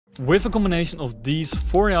With a combination of these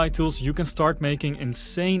 4 AI tools, you can start making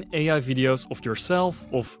insane AI videos of yourself,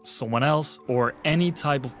 of someone else, or any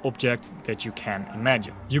type of object that you can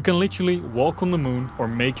imagine. You can literally walk on the moon, or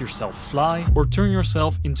make yourself fly, or turn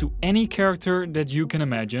yourself into any character that you can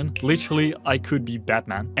imagine. Literally, I could be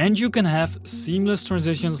Batman. And you can have seamless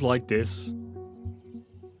transitions like this,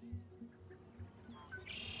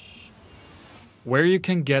 where you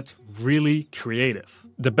can get really creative.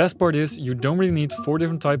 The best part is you don't really need 4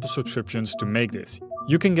 different types of subscriptions to make this.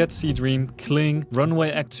 You can get Seedream, Kling,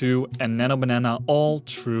 Runway Act 2 and Nano Banana all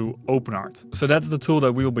through OpenArt. So that's the tool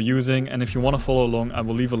that we will be using, and if you want to follow along, I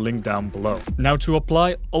will leave a link down below. Now, to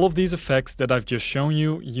apply all of these effects that I've just shown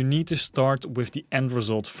you, you need to start with the end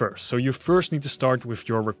result first. So you first need to start with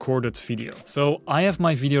your recorded video. So I have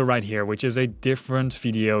my video right here, which is a different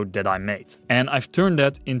video that I made, and I've turned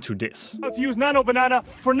that into this. How to use Nano Banana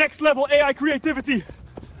for next level AI creativity.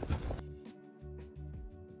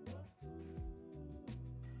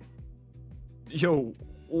 Yo,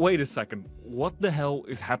 wait a second. What the hell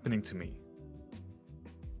is happening to me?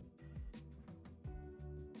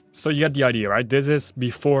 So you get the idea, right? This is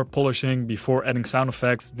before polishing, before adding sound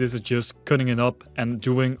effects. This is just cutting it up and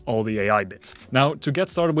doing all the AI bits. Now, to get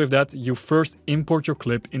started with that, you first import your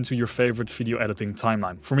clip into your favorite video editing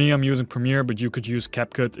timeline. For me, I'm using Premiere, but you could use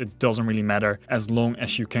CapCut. It doesn't really matter as long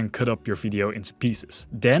as you can cut up your video into pieces.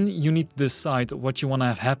 Then you need to decide what you want to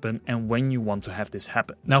have happen and when you want to have this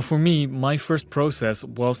happen. Now, for me, my first process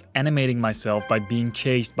was animating myself by being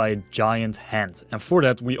chased by a giant hand. And for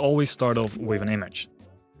that, we always start off with an image.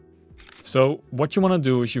 So what you want to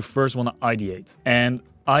do is you first want to ideate, and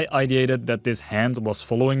I ideated that this hand was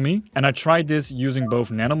following me, and I tried this using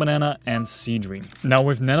both Nano Banana and Seedream. Now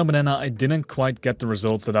with Nano Banana, I didn't quite get the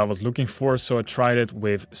results that I was looking for, so I tried it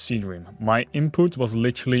with Seedream. My input was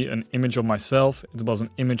literally an image of myself, it was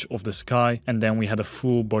an image of the sky, and then we had a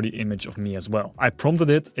full body image of me as well. I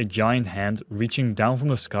prompted it a giant hand reaching down from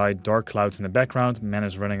the sky, dark clouds in the background, man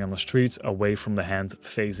is running on the streets away from the hand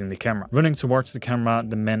facing the camera. Running towards the camera,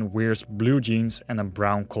 the man wears blue jeans and a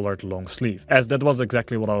brown colored long sleeve, as that was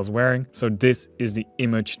exactly what I was wearing. So this is the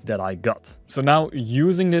image that I got. So now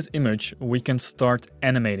using this image, we can start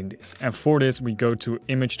animating this. And for this, we go to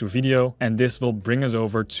image to video, and this will bring us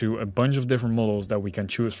over to a bunch of different models that we can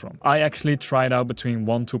choose from. I actually tried out between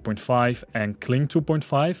 1.2.5 and Kling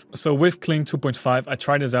 2.5. So with Kling 2.5, I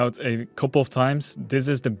tried this out a couple of times. This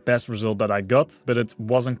is the best result that I got, but it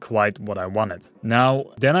wasn't quite what I wanted. Now,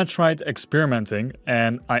 then I tried experimenting,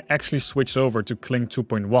 and I actually switched over to Kling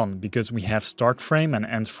 2.1 because we have start frame and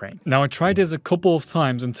end frame. Now I tried this a couple of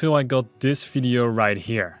times until I got this video right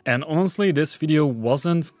here. And honestly, this video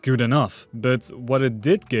wasn't good enough, but what it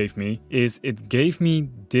did give me is it gave me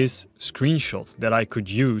this screenshot that I could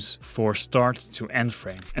use for start to end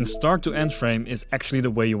frame. And start to end frame is actually the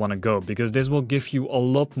way you want to go, because this will give you a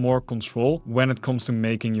lot more control when it comes to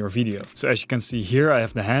making your video. So as you can see here, I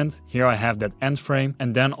have the hand, here I have that end frame,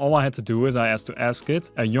 and then all I had to do is I had to ask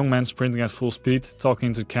it, a young man sprinting at full speed,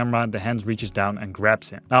 talking to the camera, the hand reaches down and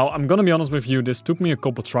grabs him. Now I'm gonna be honest with you, this took me a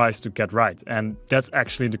couple tries to get right, and that's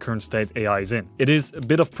actually the current state AI is in. It is a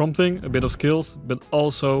bit of prompting, a bit of skills, but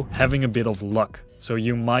also having a bit of luck. So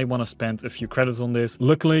you might want to spend a few credits on this.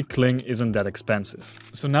 Luckily, Kling isn't that expensive.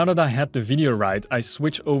 So now that I had the video right, I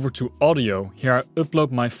switch over to audio. Here I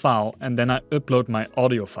upload my file, and then I upload my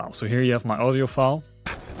audio file. So here you have my audio file.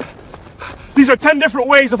 These are 10 different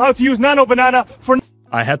ways of how to use Nano Banana for...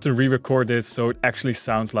 I had to re-record this so it actually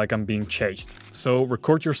sounds like I'm being chased. So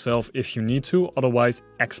record yourself if you need to, otherwise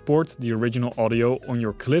export the original audio on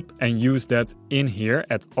your clip and use that in here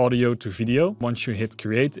at audio to video. Once you hit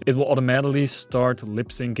create, it will automatically start lip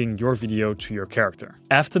syncing your video to your character.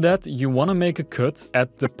 After that, you want to make a cut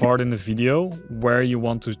at the part in the video where you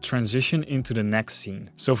want to transition into the next scene.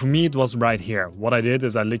 So for me, it was right here. What I did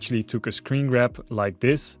is I literally took a screen grab like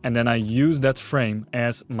this, and then I used that frame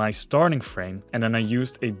as my starting frame, and then I used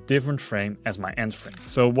a different frame as my end frame.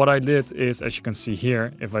 So what I did is, as you can see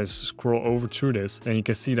here, if I scroll over through this, then you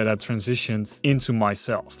can see that I transitioned into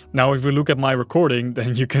myself. Now, if we look at my recording,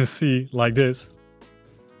 then you can see like this.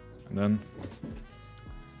 And then...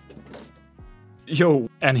 Yo!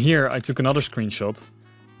 And here I took another screenshot,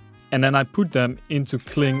 and then I put them into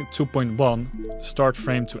Kling 2.1, start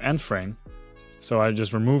frame to end frame. So I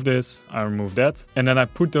just remove this, I remove that, and then I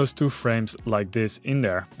put those two frames like this in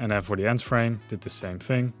there. And then for the end frame, did the same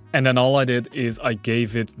thing. And then all I did is I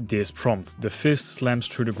gave it this prompt. The fist slams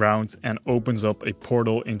through the ground and opens up a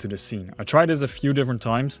portal into the scene. I tried this a few different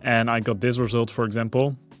times and I got this result, for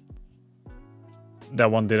example. That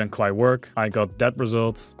one didn't quite work. I got that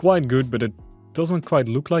result, quite good, but it doesn't quite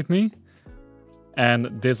look like me. And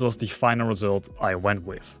this was the final result I went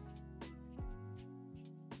with.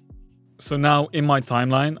 So now in my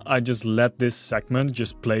timeline, I just let this segment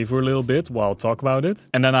just play for a little bit while I talk about it.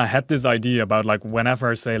 And then I had this idea about like whenever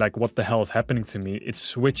I say like what the hell is happening to me, it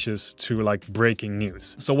switches to like breaking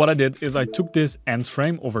news. So what I did is I took this end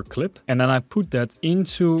frame over clip and then I put that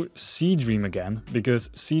into Seedream again, because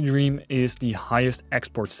Seedream is the highest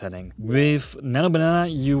export setting. With Nano Banana,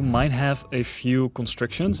 you might have a few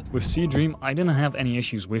constrictions. With Seedream, I didn't have any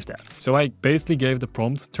issues with that. So I basically gave the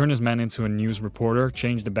prompt, turn this man into a news reporter,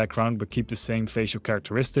 change the background, but keep the same facial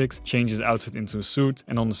characteristics, change his outfit into a suit,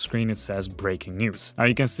 and on the screen it says breaking news. Now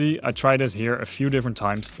you can see I tried this here a few different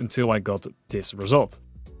times until I got this result.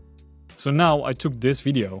 So now I took this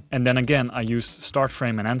video and then again I used start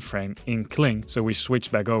frame and end frame in Kling. So we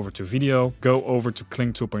switch back over to video, go over to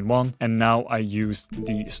Kling 2.1, and now I used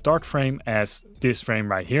the start frame as this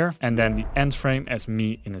frame right here and then the end frame as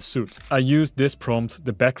me in a suit. I used this prompt,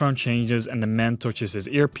 the background changes and the man touches his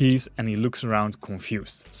earpiece and he looks around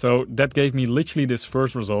confused. So that gave me literally this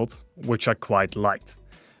first result, which I quite liked.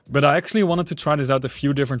 But I actually wanted to try this out a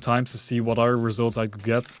few different times to see what other results I could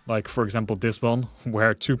get. Like for example this one,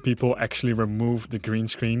 where two people actually remove the green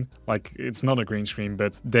screen. Like it's not a green screen,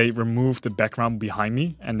 but they remove the background behind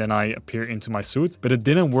me and then I appear into my suit. But it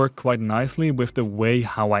didn't work quite nicely with the way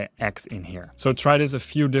how I act in here. So I tried this a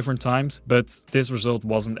few different times, but this result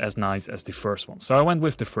wasn't as nice as the first one. So I went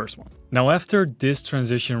with the first one. Now after this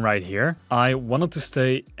transition right here, I wanted to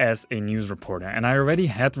stay as a news reporter and I already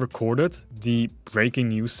had recorded the breaking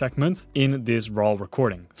news segment in this raw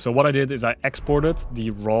recording. So what I did is I exported the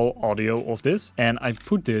raw audio of this and I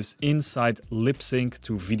put this inside lip sync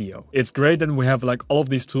to video. It's great that we have like all of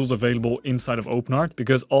these tools available inside of OpenArt,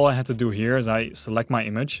 because all I had to do here is I select my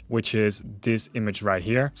image, which is this image right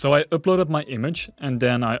here. So I uploaded my image and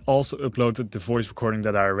then I also uploaded the voice recording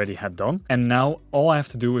that I already had done. And now all I have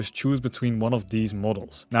to do is choose between one of these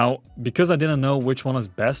models. Now, because I didn't know which one is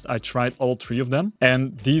best, I tried all three of them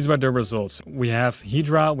and these were the results. We have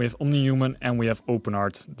Hydra, we have Omnihuman, and we have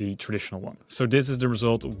OpenArt, the traditional one. So this is the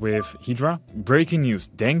result with Hydra. Breaking news,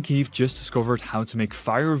 Dan Keefe just discovered how to make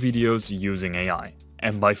fire videos using AI.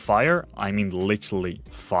 And by fire, I mean literally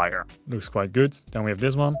fire. Looks quite good. Then we have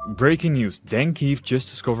this one. Breaking news, Dan Keefe just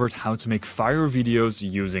discovered how to make fire videos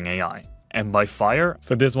using AI. And by fire,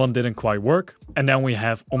 so this one didn't quite work. And then we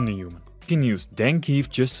have Omnihuman. Breaking news, Dan Keefe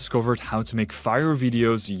just discovered how to make fire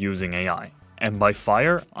videos using AI. And by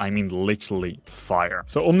fire, I mean literally fire.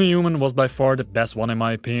 So Omnihuman was by far the best one in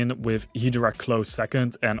my opinion, with Hydra close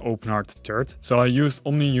second and OpenArt third. So I used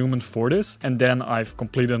Omnihuman for this and then I've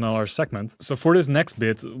completed another segment. So for this next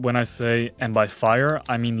bit, when I say and by fire,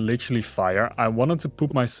 I mean literally fire, I wanted to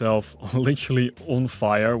put myself literally on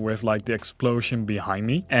fire with like the explosion behind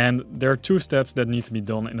me. And there are two steps that need to be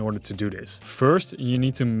done in order to do this. First, you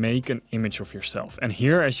need to make an image of yourself. And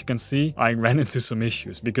here, as you can see, I ran into some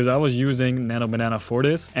issues because I was using Nano Banana for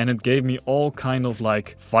this and it gave me all kind of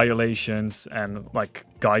like violations and like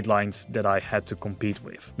guidelines that I had to compete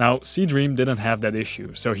with. Now Seedream didn't have that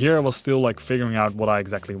issue, so here I was still like figuring out what I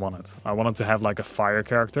exactly wanted. I wanted to have like a fire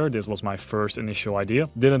character. This was my first initial idea.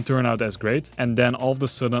 Didn't turn out as great, and then all of a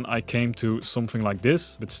sudden I came to something like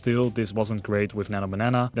this, but still this wasn't great with Nano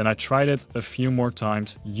Banana. Then I tried it a few more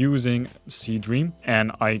times using Seedream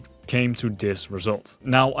and I came to this result.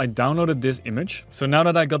 Now I downloaded this image. So now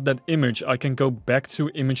that I got that image, I can go back to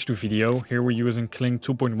image to video. Here we're using Kling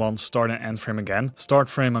 2.1 start and end frame again. Start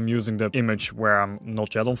frame, I'm using the image where I'm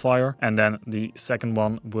not yet on fire. And then the second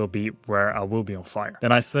one will be where I will be on fire.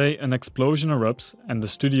 Then I say an explosion erupts and the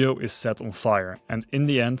studio is set on fire. And in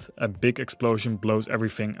the end, a big explosion blows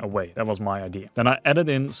everything away. That was my idea. Then I added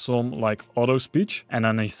in some like auto speech and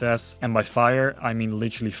then he says, and by fire, I mean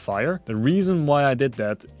literally fire. The reason why I did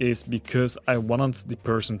that is because I wanted the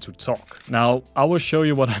person to talk. Now, I will show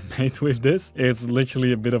you what I made with this. It's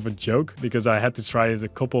literally a bit of a joke because I had to try this a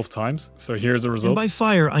couple of times. So here's the result. And by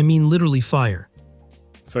fire, I mean literally fire.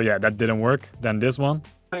 So yeah, that didn't work. Then this one.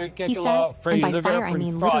 He says, and by fire, I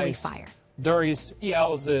mean literally fire.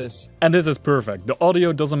 And this is perfect. The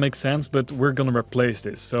audio doesn't make sense, but we're gonna replace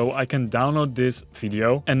this. So I can download this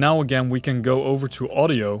video. And now again, we can go over to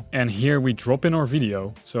audio and here we drop in our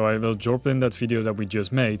video. So I will drop in that video that we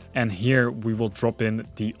just made. And here we will drop in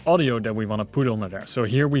the audio that we wanna put on there. So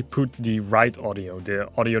here we put the right audio, the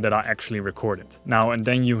audio that I actually recorded. Now, and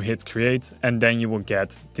then you hit create and then you will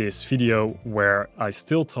get this video where I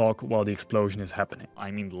still talk while the explosion is happening. I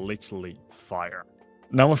mean, literally fire.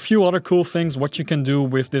 Now, a few other cool things what you can do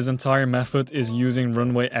with this entire method is using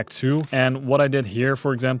Runway Act 2. And what I did here,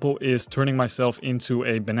 for example, is turning myself into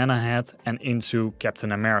a banana hat and into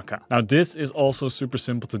Captain America. Now, this is also super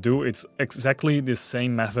simple to do. It's exactly the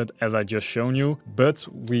same method as I just shown you, but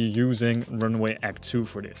we're using Runway Act 2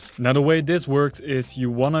 for this. Now, the way this works is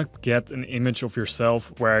you want to get an image of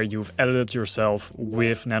yourself where you've edited yourself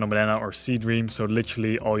with Nano Banana or Seedream. So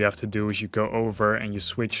literally all you have to do is you go over and you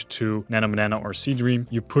switch to Nano Banana or Seedream.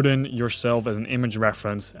 You put in yourself as an image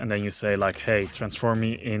reference and then you say like, hey, transform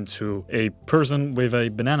me into a person with a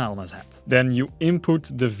banana on his head. Then you input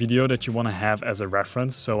the video that you want to have as a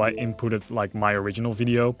reference. So I inputted like my original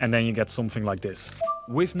video and then you get something like this.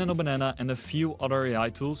 With Nano Banana and a few other AI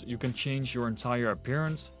tools, you can change your entire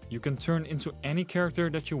appearance. You can turn into any character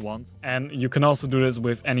that you want. And you can also do this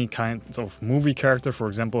with any kind of movie character. For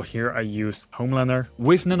example, here I used Homelander.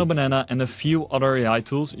 With Nano Banana and a few other AI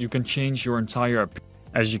tools, you can change your entire appearance.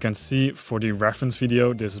 As you can see, for the reference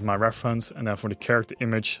video, this is my reference, and then for the character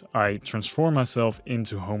image, I transform myself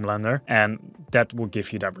into Homelander, and that will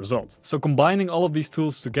give you that result. So combining all of these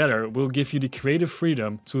tools together will give you the creative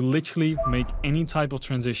freedom to literally make any type of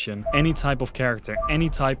transition, any type of character, any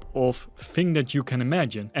type of thing that you can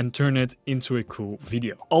imagine, and turn it into a cool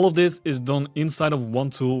video. All of this is done inside of one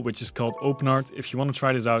tool, which is called OpenArt. If you want to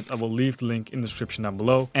try this out, I will leave the link in the description down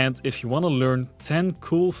below. And if you want to learn 10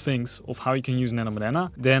 cool things of how you can use Nano Banana,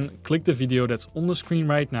 then click the video that's on the screen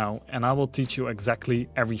right now and I will teach you exactly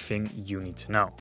everything you need to know.